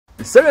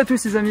Salut à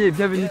tous les amis et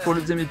bienvenue pour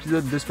le deuxième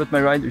épisode de Spot My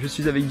Ride. Je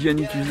suis avec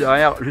Gianni juste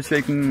derrière, je suis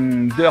avec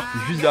mon Dirt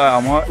juste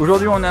derrière moi.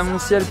 Aujourd'hui on est à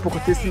Montciel pour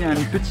tester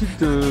une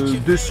petite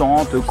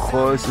descente,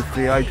 cross,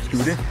 freeride, tout ce que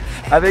vous voulez,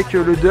 avec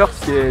le Dirt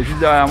qui est juste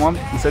derrière moi.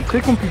 C'est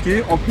très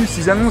compliqué, en plus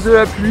ils annoncent de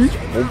la pluie,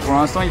 bon pour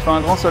l'instant il fait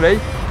un grand soleil,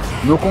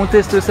 donc on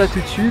teste ça tout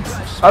de suite.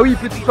 Ah oui,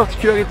 petite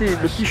particularité,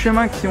 le petit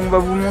chemin qu'on va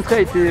vous montrer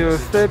a été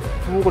fait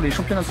pour les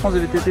championnats de France de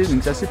VTT,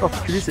 donc c'est assez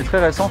particulier, c'est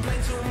très récent.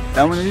 Et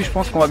à mon avis je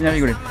pense qu'on va bien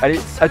rigoler. Allez,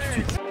 à tout de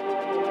suite.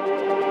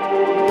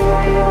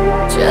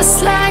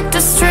 Just like the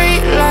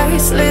street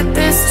lights lit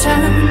this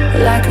town,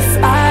 like a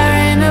fire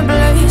in a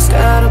blaze,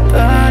 gotta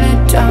burn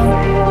it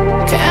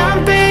down.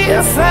 Can't be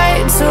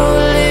afraid to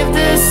leave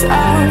this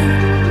out.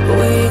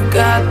 We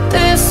got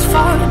this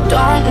far,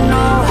 don't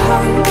know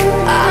how.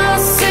 I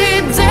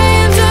see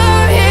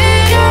danger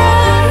in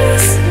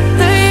us.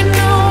 They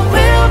know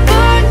we'll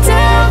burn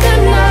down the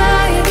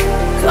night.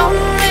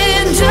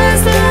 Coming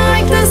just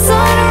like the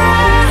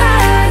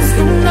sunrise.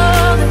 You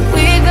know that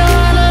we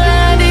gonna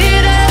let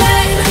it away.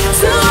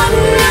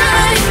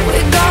 Tonight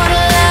we're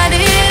gonna let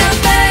it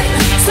away.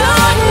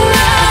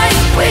 Tonight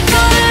we're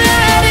gonna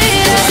let it away.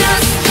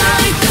 Just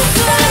like the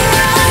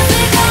sunrise,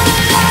 we're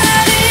gonna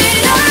let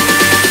it away.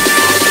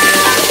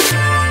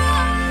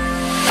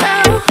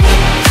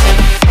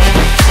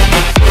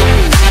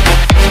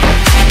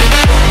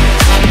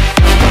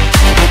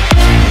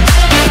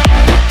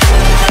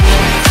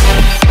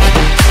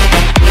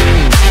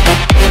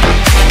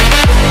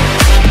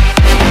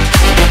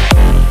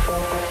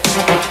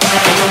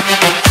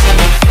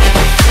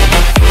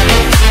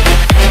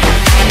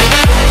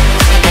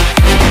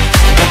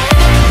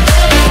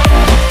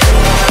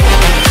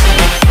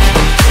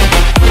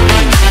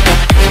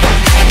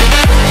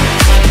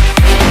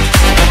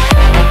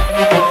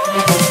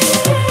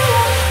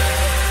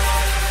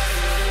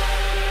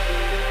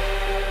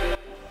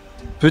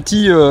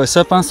 Petit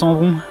sapin sans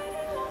rond,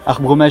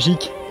 arbre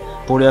magique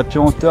pour les happy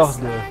hunters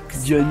de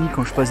Gianni.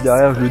 Quand je passe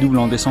derrière, je le double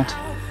en descente.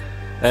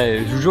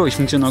 Je vous jure, il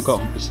fonctionne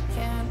encore en plus.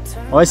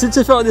 On va essayer de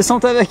se faire la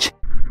descente avec.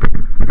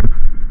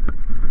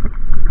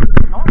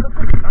 Non, de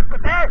l'autre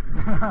côté.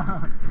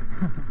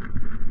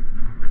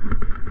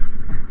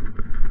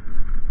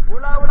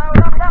 Oula, oula,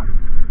 oula, oula.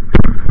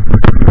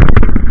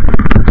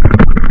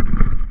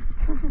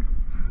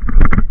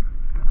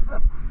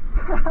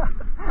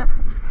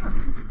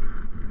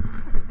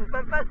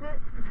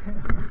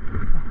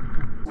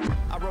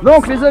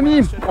 Donc les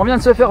amis, on vient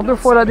de se faire 2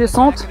 fois la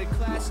descente,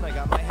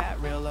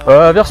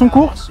 version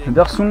courte,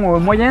 version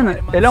moyenne,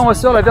 et là on va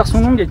se faire la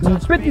version longue avec une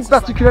petite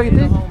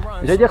particularité,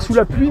 j'allais dire sous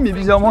la pluie, mais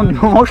bizarrement du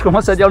moment où je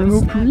commence à dire le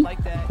mot pluie,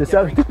 ça s'est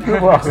arrêté de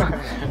pleuvoir,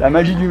 la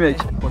magie du mec.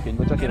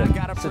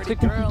 C'est très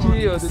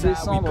compliqué de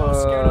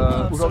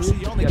descendre aujourd'hui,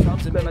 il y a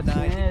toute la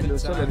matinée, le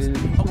sol avait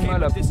beaucoup de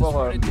mal à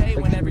pouvoir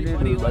accumuler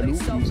l'eau,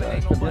 donc ça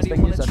a bien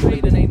stagné, ça a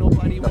fait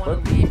la pote.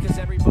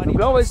 Donc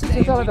là on va essayer de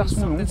se faire la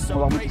version longue, on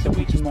va remonter ça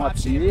tranquillement à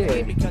pied,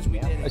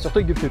 et surtout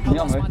avec des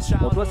pépinières, ouais.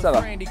 Bon toi ça va.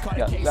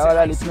 Regarde, là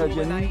voilà les pneus à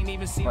Gianni,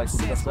 on va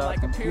essayer de faire ça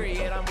comme tout.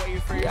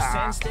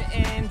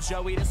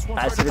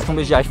 Ah si laisse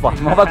tomber j'y arrive pas,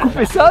 mais on va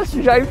couper ça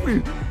si j'y arrive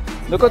plus.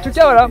 Donc en tout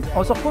cas voilà,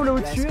 on se retrouve là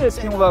au-dessus et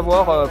puis on va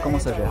voir comment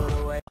ça gère.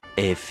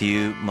 A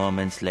few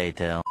moments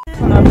later.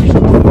 On a un petit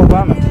chemin pour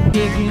femme.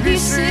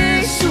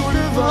 Glissé sous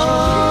le vent.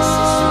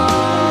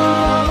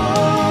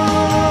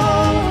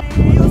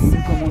 On a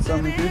commencé à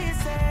monter.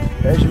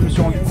 Et je me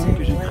suis rendu compte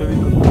que j'ai crevé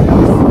comme un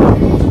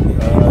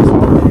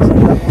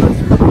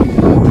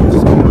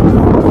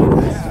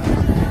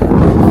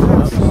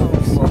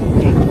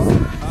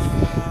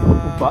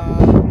ou pas.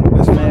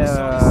 Mais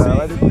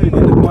ouais, du coup les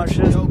deux points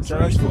chaise, ça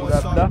va, je trouve là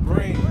plat.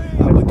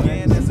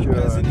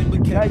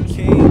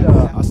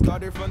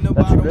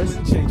 Là tu baisses.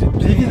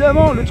 Puis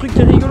évidemment le truc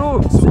qui est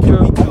rigolo, c'est que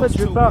en fait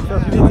je vais pas faire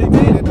du VTT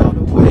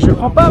et je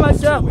prends pas ma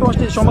carte pour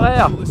acheter des chambres à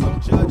air.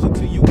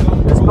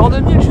 Le sport de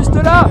mille juste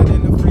là.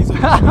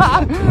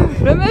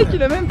 Le mec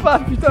il a même pas,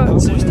 putain,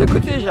 c'est juste à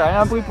côté, j'ai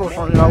rien pris pour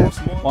changer la roue.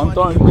 En même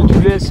temps le coup tu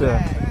laisses,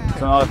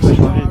 ça m'aurait fait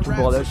changer tout le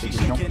bordel, c'est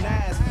chiant.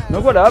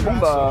 Donc voilà, bon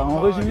bah en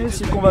résumé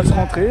c'est qu'on va se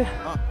rentrer.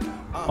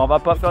 On va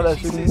pas faire la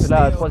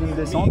troisième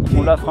descente,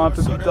 on la fera un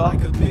peu plus tard.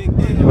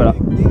 Et voilà.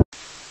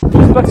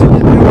 J'espère que cette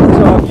vidéo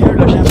vous aura plu,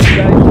 lâchez un petit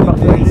like,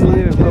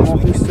 partagez,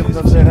 commentez si ça vous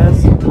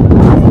intéresse.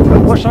 Le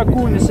prochain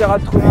coup on essaiera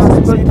de trouver un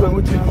spot comme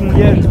au-dessus de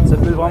Pont-Liège, ça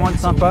peut vraiment être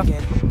sympa.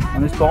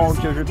 En espérant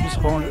que je puisse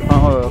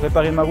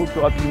réparer ma route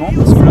plus rapidement,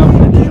 parce que là à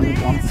mon avis je vais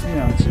faire un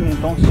petit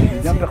montant qui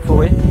est bien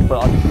perforé, il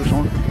faudra tout que je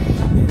change.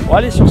 Bon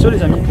allez sur ce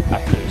les amis, à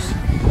plus.